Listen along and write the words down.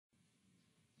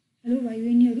Hello भाइ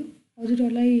बहिनीहरू,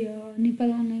 हजुरहरूलाई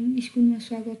नेपाल अनलाइन स्कुलमा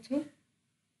स्वागत छ।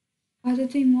 आज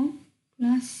चाहिँ म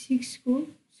क्लास 6 को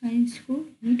साइन्सको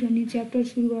हिट भन्ने च्याप्टर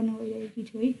सुरु गर्न गइरहेकी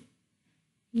छु है।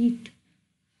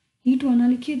 हिट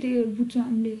भन्नाले के त्यो बुझ्छ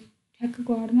हामीले, ठ्याक्क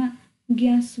घरमा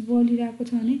ग्यास बलिरहेको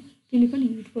छ भने त्यसले पनि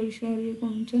हिट प्रड्युस गरेको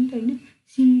हुन्छ नि त हैन।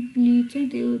 सिम्पली चाहिँ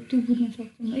त्यो बुझ्न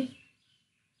सक्छौँ है।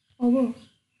 अब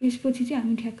यसपछि चाहिँ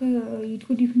हामी ठ्याक्क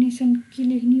हिटको डिफिनेसन के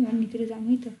लेख्ने भन्नेतिर जाउँ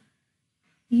है त।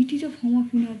 Heat is a form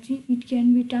of energy. It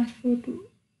can be transferred to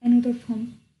another form.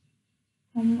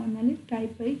 Form भन्नाले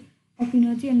टाइप है अफ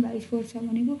इनर्जी एन्ड भाइस वर्सा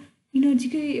भनेको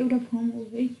इनर्जीकै एउटा फर्म हो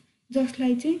है,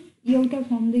 जसलाई चाहिँ एउटा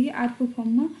फर्मदेखि अर्को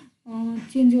फर्ममा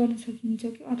चेन्ज गर्न सकिन्छ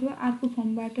कि अथवा अर्को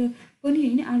फर्मबाट पनि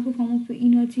हैन, अर्को फर्म अफ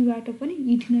इनर्जीबाट पनि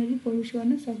हिट इनर्जी प्रड्युस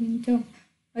गर्न सकिन्छ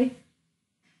है।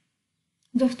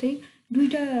 जस्तै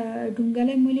दुईटा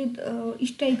ढुङ्गालाई मैले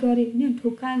स्ट्राइक गरेँ हैन,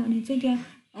 ठोक्काएँ भने चाहिँ त्यहाँ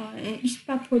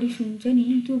स्पार्क प्रड्युस हुन्छ नि,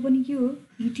 त्यो पनि के हो,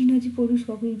 हिट इनर्जी प्रड्युस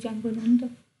भएको इक्जाम्पल हो नि त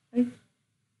है।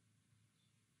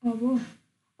 अब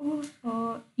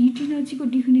हिट इनर्जीको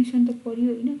डिफिनेसन त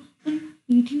पढ्यो हैन, अनि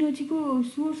हिट इनर्जीको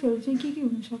सोर्सहरू चाहिँ के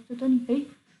हुनसक्छ त नि है,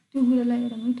 त्यो कुरालाई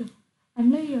हेरौँ है त।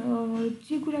 हामीलाई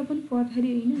जे कुरा पनि पढ्दाखेरि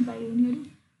हैन भाइ बहिनीहरू,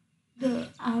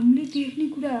 हामीले देख्ने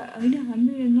कुरा हैन,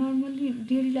 हामीले नर्मल्ली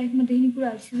डेली लाइफमा देख्ने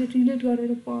कुराहरूसित रिलेट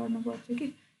गरेर पढ्नुपर्छ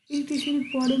कि। यदि त्यसरी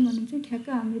पढ्यौँ भने चाहिँ ठ्याक्क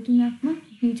हाम्रो दिमागमा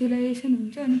भिजुअलाइजेसन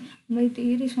हुन्छ अनि हामीलाई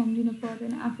धेरै सम्झिन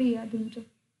पर्दैन, आफै याद हुन्छ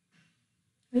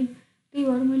है। त्यही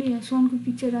भएर मैले यहाँ सनको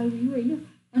पिक्चर राखिदिएको हैन,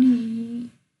 अनि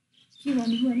के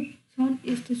भनेको भने सन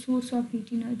is the source of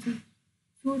heat energy.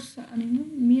 Source भनेको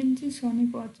मेन चाहिँ सनै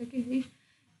पर्छ कि है।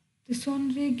 द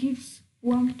सन रे gives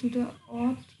warmth to the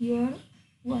earth, air,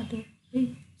 water है।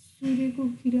 सूर्यको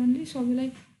किरणले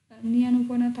सबैलाई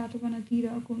न्यानोपना तातोपना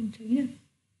दिइरहेको हुन्छ हैन।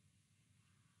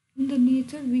 In the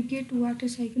nature we get water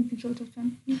cycle because of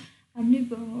सन। हामीले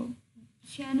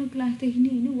सानो क्लासदेखि नै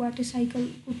हैन वाटर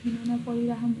साइकलको फिनोमिना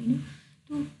पढिरहौँ हैन।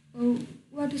 त्यो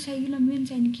वाटर साइकलमा मेन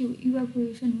चाहिँ के हो,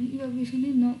 इभापोरेसन हो। इभापोरेसन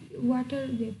नै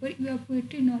वाटर भेपर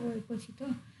इभापोरेटै नभएपछि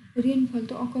त रेनफल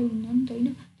त अकर हुन्न नि त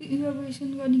हैन। त्यो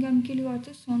इभापोरेसन गर्ने काम केले गर्छ,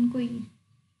 सनको हिट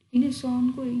हैन,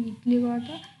 सनको हिटले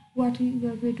गर्दा वाटर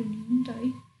इभापोरेट हुने हो नि त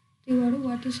है। त्यही भएर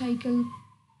वाटर साइकलको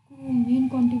मेन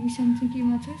कन्ट्रिब्युसन चाहिँ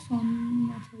केमा छ,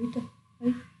 सनमा छ है त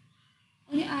है।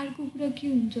 अनि अर्को कुरा के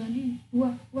हुन्छ भने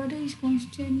water is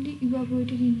कन्स्टेन्टली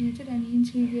इभापोरेटेड in nature and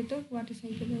hence we get the water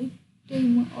cycle है। त्यही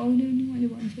अहिले पनि मैले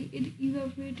भन्छु, यदि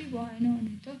इभापोरेटै भएन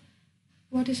भने त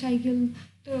वाटर साइकल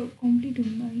त कम्प्लिट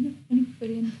हुन्न हैन, अनि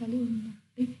रेनफलै हुन्न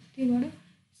है। त्यही भएर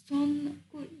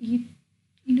सनको हिट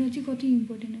इनर्जी कति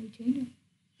इम्पोर्टेन्ट है हैन।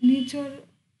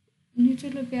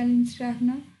 नेचरलाई ब्यालेन्स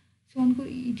राख्न सनको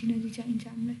हिट इनर्जी चाहिन्छ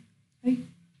हामीलाई है।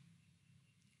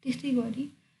 त्यस्तै गरी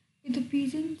in the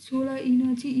present solar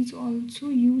energy is also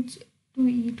use to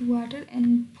hit water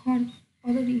and for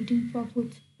other heating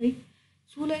purpose है।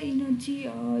 सोलर इनर्जी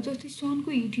जस्तै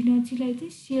सनको हिट इनर्जीलाई चाहिँ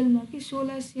सेलमा के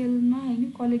सोलर सेलमा हैन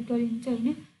कलेक्ट गरिन्छ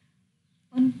हैन,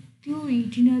 अनि त्यो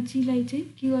हिट इनर्जीलाई चाहिँ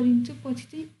के गरिन्छ, पछि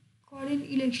चाहिँ करेन्ट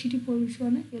इलेक्ट्रिसिटी प्रड्युस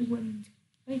गर्न हेल्प गरिन्छ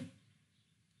है।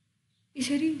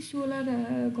 यसरी सोलर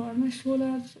घरमा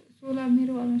सोलर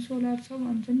मेरो घरमा सोलर छ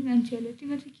भन्छन् मान्छेहरूले,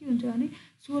 त्यसमा चाहिँ के हुन्छ भने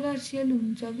सोलर सेल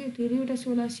हुन्छ कि धेरैवटा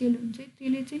सोलर सेल हुन्छ,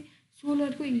 त्यसले चाहिँ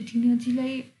सोलरको हिट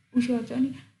इनर्जीलाई उयो गर्छ।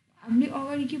 अनि हामीले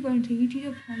अगाडि के पढ्नु थियो, hit is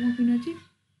a form of energy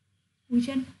we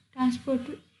can transfer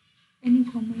to any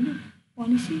form हैन।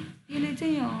 भनेपछि यसले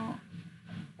चाहिँ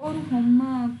अरू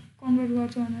फर्ममा कन्भर्ट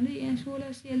गर्छ भन्नाले यहाँ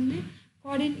सोलर सेलले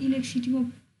करेन्ट इलेक्ट्रिसिटीमा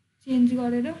चेन्ज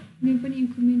गरेर कुनै पनि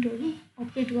इक्विपमेन्टहरू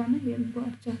अपरेट गर्न हेल्प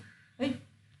गर्छ है।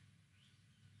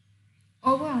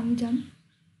 अब हामी जाउँ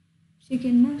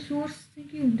सेकेन्डमा, सोर्स चाहिँ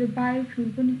के हुन्छ, बायोफ्युल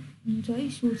पनि हुन्छ है।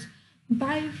 सोर्स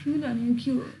बायोफ्युल भनेको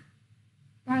के हो,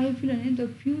 बायोफ्युल भने the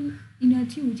fuel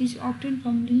energy which is obtain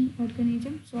from living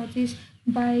organism such as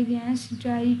biogas,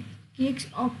 dry cakes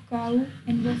of cow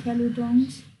and buffalo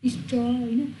डङ्स, स्ट्र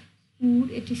हैन,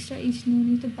 would एटेस्ट्रा is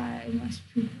known as the biomass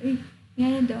fuel है।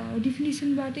 यहाँ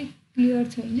डिफिनेसनबाटै क्लियर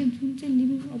छ हैन, जुन चाहिँ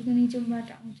लिभिङ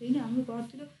अर्गानिजमबाट आउँछ हैन। हाम्रो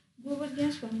घरतिर गोबर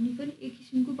ग्यास भन्ने पनि एक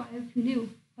किसिमको बायोफ्युलै हो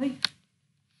है।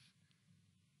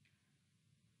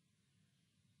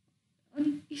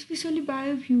 अनि स्पेसली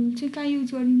बायोफ्युल चाहिँ कहाँ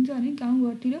युज गरिन्छ भने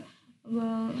गाउँघरतिर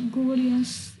गोबर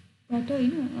ग्यासबाट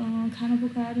हैन खाना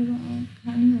पकाएर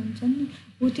खाने भन्छन् नि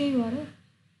हो, त्यही भएर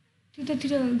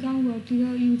त्यतातिर गाउँघरतिर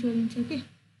युज गरिन्छ कि।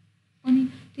 अनि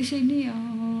त्यसरी नै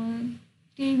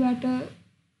त्यहीबाट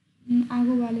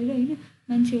आगो बालेर हैन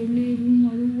मान्छेहरूले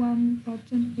रुमहरू वार्म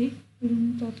गर्छन् है,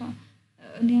 रुम तथा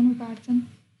न्यानो पार्छन्।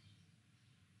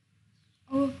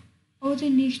 अब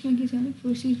चाहिँ नेक्स्टमा के छ भने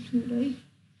फोसिल फ्युल है।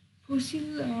 फोसिल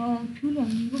फ्युल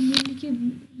भनेको मेनली के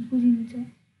बुझिन्छ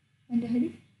भन्दाखेरि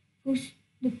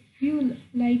the fuel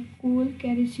like coal,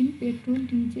 kerosene, petrol,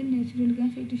 diesel, natural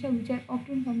gas, etc., which are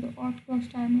obtained from the earth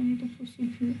crust are known as the fossil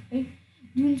fuel, है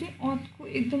जुन चाहिँ अर्थको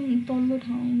एकदम तल्लो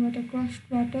ठाउँबाट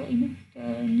क्रस्टबाट होइन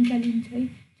निकालिन्छ है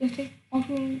जस्तै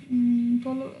अर्थको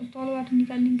तलबाट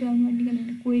निकाल्ने ग्राउन्डबाट निकाल्ने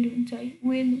भने कोइल हुन्छ है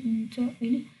ओइल हुन्छ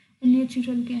होइन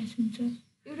नेचुरल ग्यास हुन्छ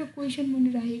एउटा क्वेसन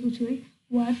मैले राखेको छु है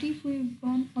what if we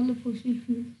burn all the fossil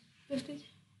fuel जस्तै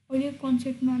अहिले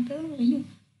कन्सेप्टमा त होइन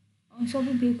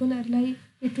सबै भेहिकलहरूलाई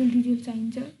पेट्रोल डिजेल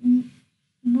चाहिन्छ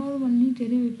नर्मल्ली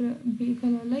धेरै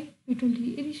भेहिकलहरूलाई पेट्रोल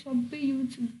डिजेल यदि सबै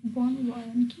युज बन्द भयो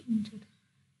भने के हुन्छ त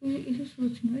यसो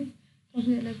सोच्नु है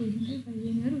तपाईँहरूलाई क्वेसन है भाइ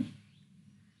बहिनीहरू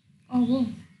अब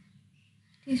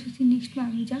त्यसपछि नेक्स्टमा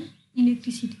हामी जाऊँ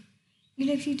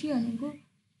इलेक्ट्रिसिटी भनेको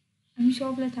हामी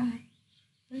सबलाई थाहा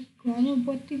है घरमा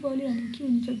बत्ती बल्यो भने के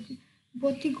हुन्छ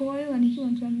बत्ती गयो भने के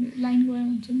भन्छ हामी लाइन गयो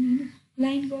भन्छौँ नि होइन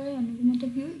लाइन गयो भनेको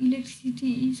मतलब यो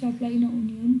इलेक्ट्रिसिटी सप्लाई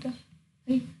नहुने हो नि त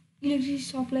है इलेक्ट्रिसिटी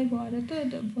सप्लाई भएर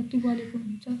त बत्ती बलेको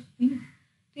हुन्छ होइन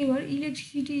त्यही भएर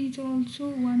electricity is also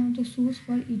one of the source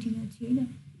for इटिनर्जी होइन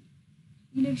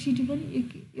इलेक्ट्रिसिटी पनि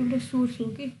एउटा सोर्स हो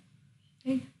कि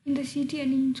है in the city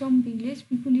and in some village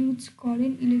people use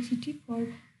current electricity for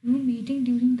room heating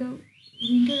during the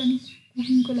winter अनि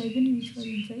कुकिङको लागि पनि युज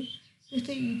गरिन्छ है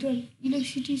जस्तै हिटर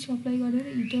इलेक्ट्रिसिटी सप्लाई गरेर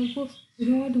हिटरको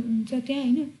रड हुन्छ त्यहाँ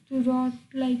होइन त्यो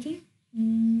रडलाई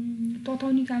चाहिँ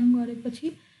तताउने काम गरेपछि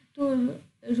त्यो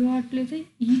रडले चाहिँ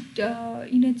हिट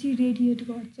इनर्जी रेडिएट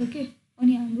गर्छ के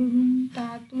अनि हाम्रो रुम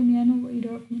तातो न्यानो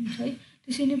भइरहेको हुन्छ है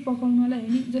त्यसै नै पकाउनलाई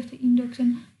होइन जस्तै इन्डक्सन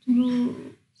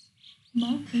चुलोमा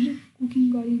होइन कुकिङ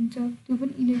गरिन्छ त्यो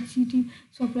पनि इलेक्ट्रिसिटी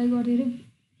सप्लाई गरेर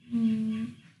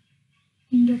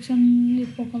इन्डक्सनले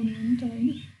पकाउने हो नि त होइन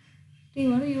त्यही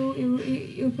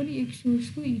भएर यो पनि एक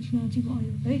सोर्सको हिट इनर्जी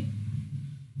भयो है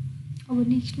अब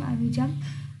नेक्स्टमा हामी जाऊँ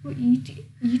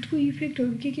हिटको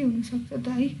इफेक्टहरू के हुनसक्छ त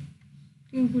है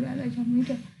त्यो कुरालाई जाऊँ है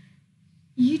त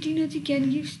hit energy can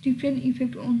gives different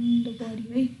effect on the body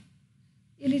है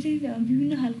यसले चाहिँ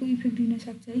विभिन्न खालको इफेक्ट दिन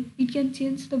सक्छ है it can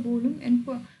change the volume and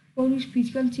produce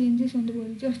physical changes on the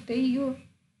body जस्तै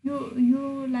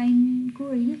यो लाइनको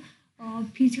होइन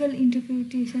फिजिकल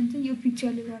इन्टरप्रिटेसन चाहिँ यो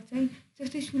पिक्चरले गर्छ है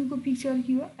जस्तै सुरुको पिक्चर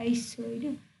के हो आइस छ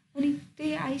होइन अनि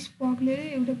त्यही आइस पग्लेर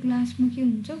एउटा ग्लासमा के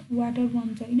हुन्छ वाटर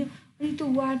बन्छ होइन अनि त्यो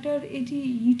वाटर यदि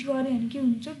हिट गऱ्यो भने के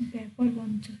हुन्छ भ्यापर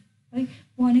बन्छ है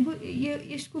भनेको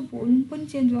यसको भोल्युम पनि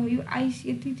चेन्ज भयो यो आइस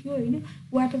यति थियो होइन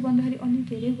वाटर बन्दाखेरि अलिक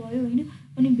धेरै भयो होइन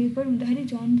अनि भेपर हुँदाखेरि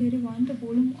झन् धेरै भयो नि त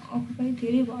भोल्युम अकुपाई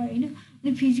धेरै भयो होइन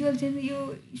अनि फिजिकल चेन्ज यो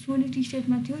सोलिड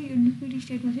स्टेटमा थियो यो लिक्विड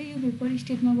स्टेटमा थियो यो भेपर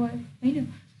स्टेटमा गयो होइन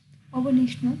अब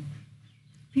नेक्स्टमा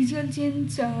physical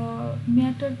change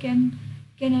matter can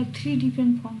have 3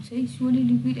 different firms है सोलिड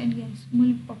लिक्विड एन्ड ग्यास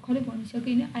मैले भर्खरै भनिसकेँ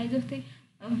होइन आइ जस्तै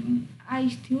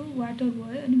आइस थियो वाटर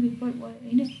भयो अनि भेपर भयो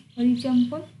होइन for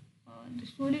example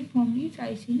solid form is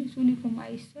ice होइन सोलिड फर्म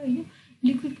आइस छ होइन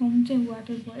लिक्विड फर्म चाहिँ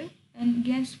वाटर भयो and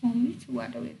gas form is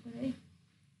water vapour है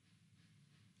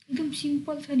एकदम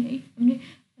सिम्पल छ नि है हामीले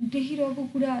देखिरहेको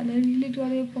कुराहरूलाई रिलेट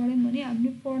गरेर पढ्यौँ भने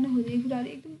हामीले पढ्न खोजेको कुराहरू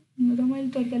एकदम रमाइलो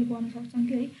तरिकाले पढ्न सक्छौँ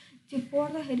कि है चाहिँ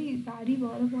पढ्दाखेरि भारी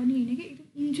भएर पनि होइन कि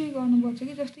एकदम इन्जोय गर्नुपर्छ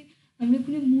कि जस्तै हामीले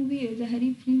कुनै मुभी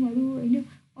हेर्दाखेरि फिल्महरू होइन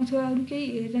अथवा अरू केही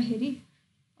हेर्दाखेरि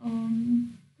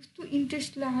कस्तो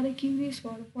इन्ट्रेस्ट लगाएर क्युरियस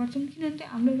भएर पढ्छौँ किनभने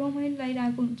हामीलाई रमाइलो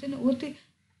लागिरहेको हुन्छ नि हो त्यो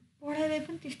पढाइलाई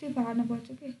पनि त्यस्तै पार्नुपर्छ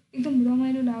कि एकदम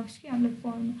रमाइलो लागोस् कि हामीलाई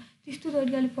पढ्नु त्यस्तो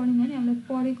तरिकाले पढ्यौँ भने हामीलाई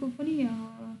पढेको पनि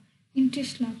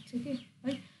इन्ट्रेस्ट लाग्छ कि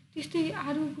है त्यस्तै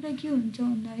अरू कुरा के हुन्छ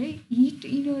भन्दा है हिट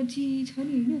इनर्जी छ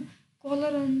नि होइन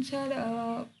कलर अनुसार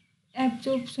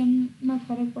एब्जर्प्सनमा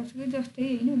फरक पर्छ कि जस्तै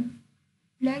होइन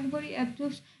BlackBerry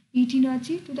एब्जर्ब्स hit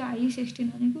energy to the highest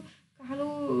extent भनेको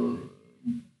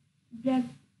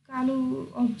कालो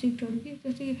अब्जेक्टहरू के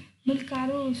जस्तै मैले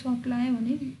कालो सर्ट लगाएँ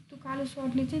भने त्यो कालो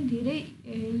सर्टले चाहिँ धेरै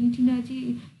हिट इनर्जी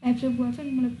एब्जर्ब गर्छ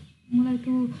नि मलाई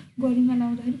त्यो गर्मीमा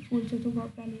लाउँदाखेरि पोल्छ त्यो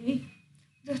कपडाले है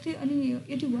जस्तै अनि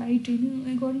यति वाइट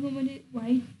होइन गर्मीमा मैले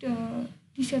वाइट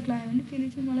टी सर्ट लगाएँ भने त्यसले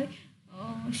चाहिँ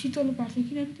मलाई शीतल पार्छ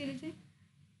किनभने त्यसले चाहिँ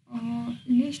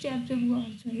लेस्ट एब्जर्ब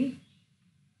गर्छ है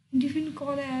डिफ्रेन्ट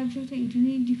कलर एब्जर्ब चाहिँ हिट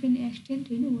इन डिफ्रेन्ट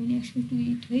एक्सटेन्ट होइन वेन एक्सपोज टु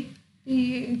हिट है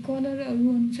त्यही कलरहरू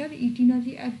अनुसार हिट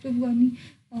इनर्जी एब्जर्ब गर्ने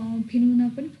फेनोमेना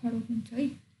पनि फरक हुन्छ है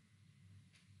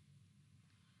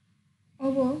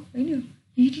अब होइन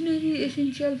hit energy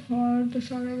essential for the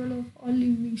survival of all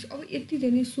living beings अब यति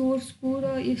धेरै सोर्सको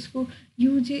र यसको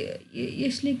युज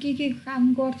यसले के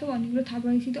काम गर्छ भन्ने कुरा थाहा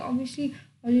भएपछि त अभियसली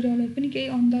हजुरहरूलाई पनि केही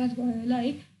अन्दाज भयो होला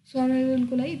है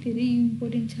सर्भाइभलको लागि धेरै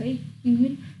इम्पोर्टेन्ट छ है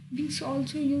human beings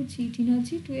also use hit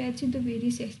energy to achieve the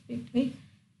various aspect है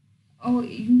अब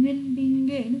ह्युमन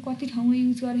बिङले होइन कति ठाउँमा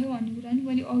युज गरेको भन्ने कुरा नि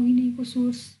मैले अघि नैको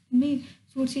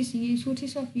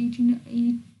सोर्सेस अफ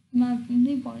हिटमा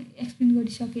नै एक्सप्लेन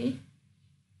गरिसकेँ है।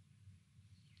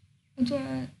 अझ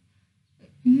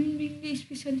ह्युमन बिङले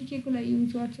स्पेसल्ली के को लागि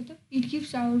युज गर्छ त it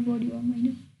gives our body warm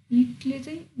होइन। हिटले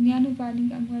चाहिँ न्यानो पार्ने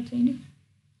काम गर्छ होइन।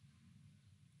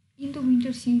 In the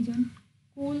winter season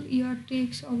cold air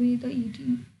takes away the hit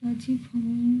energy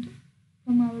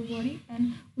from our body and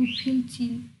we feel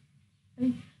चिल है।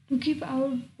 To keep our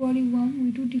body warm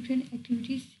we do different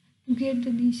activities to get the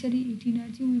necessary hit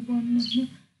energy we burn होइन।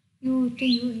 यो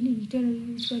त्यही हो होइन। हिटरहरू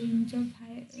use गरिन्छ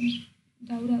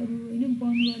दाउराहरू होइन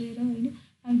burn गरेर होइन।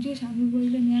 अनि त्यो हाम्रो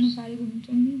बडीलाई न्यानो पारेको हुन्छ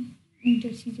नि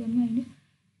विन्टर सिजनमा होइन।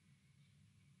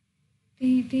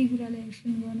 त्यही कुरालाई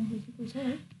एक्सप्लेन गर्न खोजेको छ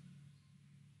है।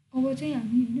 अब चाहिँ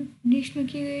हामी होइन नेक्स्टमा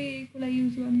के को लागि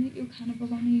युज गर्ने यो खाना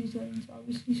पकाउन युज गरिन्छ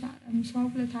अभियसली हामी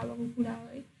सबलाई थाहा भएको कुरा हो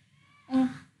है।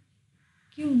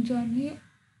 के हुन्छ भने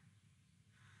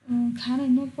खाना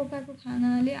नपकाएको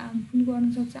खानाले हार्मफुल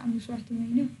गर्न सक्छ हाम्रो स्वास्थ्यमा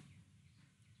होइन।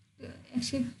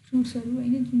 एक्सेप्ट फ्रुट्सहरू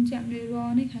होइन जुन चाहिँ हामीले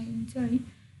र नै खाइन्छ है।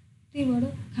 त्यही भएर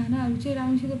खानाहरू चाहिँ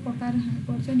राम्रोसित पकाएर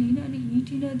खानुपर्छ नि होइन। अनि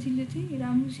हिट इनर्जीले चाहिँ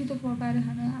राम्रोसित पकाएर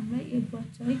खान हामीलाई हेल्प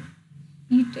गर्छ है।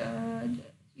 हिट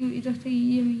यो जस्तै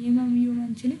यो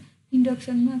मान्छेले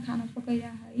इन्डक्सनमा खाना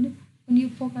पकाइरहेको होइन। अनि यो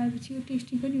पकाएपछि यो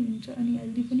टेस्टी पनि हुन्छ अनि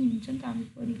हेल्दी पनि हुन्छ नि त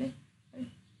हाम्रो बडीलाई है।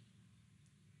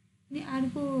 अनि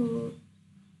अर्को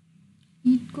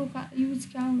हिटको युज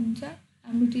कहाँ हुन्छ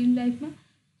हाम्रो डेली लाइफमा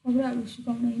कपडाहरू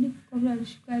सुकाउन होइन। कपडाहरू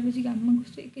सुकाएपछि घाममा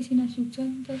कस्तो एकैछिनमा सुक्छ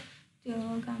नि त। त्यो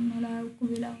घाम नलागेको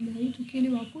बेला हुँदाखेरि त्यो केले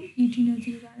भएको हिट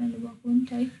इनर्जीको कारणले भएको हो नि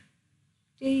त है।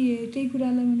 त्यही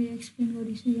कुरालाई मैले एक्सप्लेन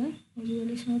गरिछु है।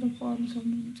 हजुरहरूले सर पढ्न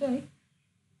सक्नुहुन्छ है।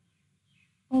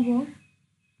 अब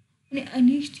अनि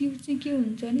नेक्स्ट युज चाहिँ के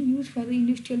हुन्छ भने use for the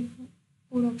industrial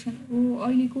production हो।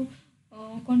 अहिलेको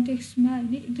कन्टेक्स्टमा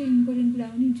होइन एकदम इम्पोर्टेन्ट कुरा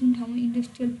हो नि। जुन ठाउँमा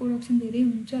इन्डस्ट्रियल प्रोडक्सन धेरै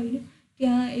हुन्छ होइन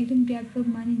त्यहाँ एकदम डेभलप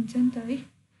मानिन्छ नि त है।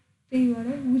 त्यही भएर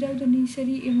without the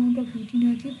necessary amount of heat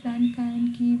energy plant can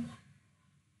keep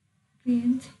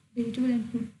grains vegetable and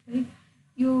fruit है।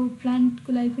 यो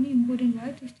प्लान्टको लागि पनि इम्पोर्टेन्ट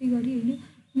भयो। त्यस्तै गरी होइन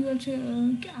यो अल्सो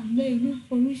हामीलाई होइन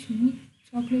प्रड्युस हुने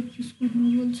चक्लेट बिस्कुट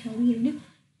नुडल्सहरू होइन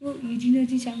यो हिट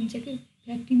इनर्जी चाहिन्छ क्या।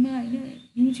 फ्याक्ट्रीमा होइन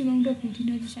huge amount of heat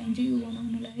energy चाहिन्छ यो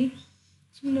बनाउनलाई है।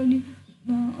 सिमिलरली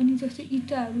अनि जस्तै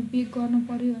इँटाहरू बेक गर्न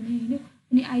पऱ्यो भने होइन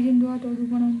अनि आइरन रडहरू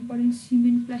बनाउनु पऱ्यो भने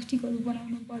सिमेन्ट प्लास्टिकहरू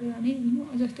बनाउनु पऱ्यो भने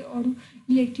होइन जस्तै अरू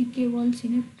इलेक्ट्रिक केबल्स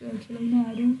होइन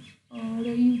खेलौनाहरू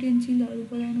र युटेन्सिलहरू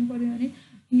बनाउनु पऱ्यो भने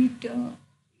हिट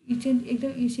चाहिँ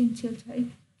एकदम एसेन्सियल छ है।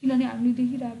 किनभने हामीले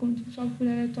देखिरहेको हुन्छ सब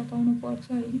कुरालाई तताउनु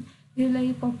पर्छ होइन।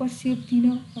 त्यसलाई प्रपर सेप दिन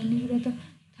भन्ने कुरा त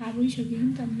थाहा भइसक्यो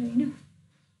नि त हामीलाई होइन।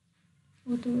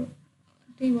 हो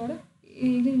त्यही भएर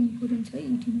एकदम इम्पोर्टेन्ट छ है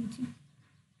हिट इनर्जी।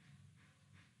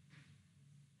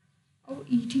 अब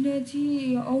हिट इनर्जी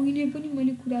अघि नै पनि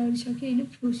मैले कुरा गरिसकेँ होइन।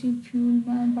 फोसिल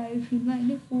फ्युलमा बायोफ्युलमा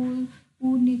होइन कोल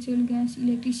वुड नेचुरल ग्यास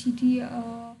इलेक्ट्रिसिटी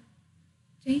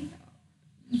चाहिँ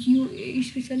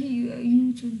स्पेसली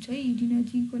युज हुन्छ है हिट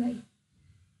इनर्जीको लागि।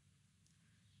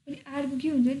 अनि अर्को के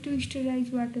हुन्छ to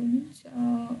स्टराइज water means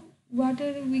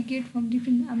water we get from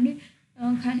different हामीले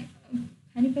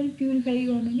खानेपानी प्युरिफाई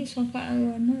गर्न कि सफा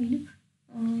गर्न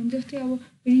होइन। जस्तै अब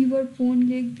रिभर पोन्ड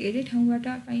लेक धेरै ठाउँबाट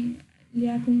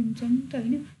ल्याएको हुन्छ नि त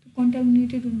होइन। त्यो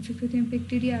कन्टामिनेटेड हुनसक्छ त्यहाँ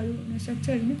ब्याक्टेरियाहरू हुनसक्छ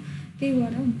होइन। त्यही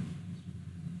भएर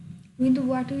when the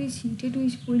water is heated to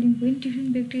its boiling point different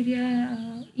bacteria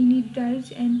in it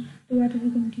dies and the water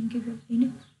becomes drinkable होइन।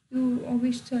 यो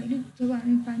अभियस छ होइन। जब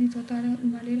हामी पानी तताएर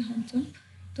उमालेर खान्छौँ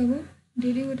तब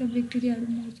धेरैवटा ब्याक्टेरियाहरू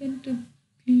मर्छ नि त्यो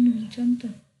क्लिन हुन्छ नि त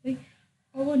है।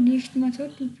 अब नेक्स्टमा छ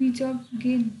to preserve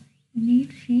gain meet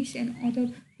fees and other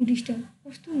food stuff.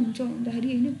 कस्तो हुन्छ भन्दाखेरि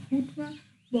होइन फुडमा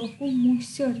भएको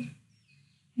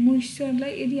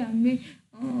मोइस्चरलाई यदि हामीले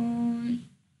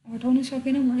हटाउन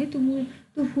सकेन भने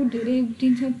त्यो फुड धेरै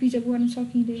दिनसम्म प्रिजर्भ गर्न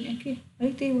सकिँदैन के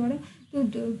है। त्यही भएर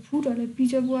त्यो फुडहरूलाई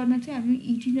प्रिजर्भ गर्न चाहिँ हामी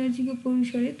हिट इनर्जीको प्रयोग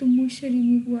गरेर त्यो मोइस्चर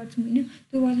रिमुभ गर्छौँ होइन।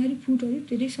 त्यो गर्दाखेरि फुडहरू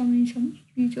धेरै समयसम्म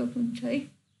प्रिजर्भ हुन्छ है।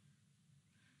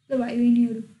 ल भाइ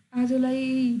बहिनीहरू आजलाई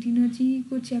हिट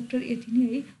इनर्जीको च्याप्टर यति नै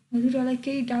है। हजुरहरूलाई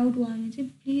केही डाउट भयो भने चाहिँ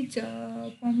प्लिज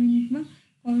कमेन्टमा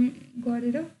कमेन्ट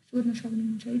गरेर सोध्न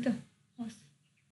सक्नुहुन्छ है त।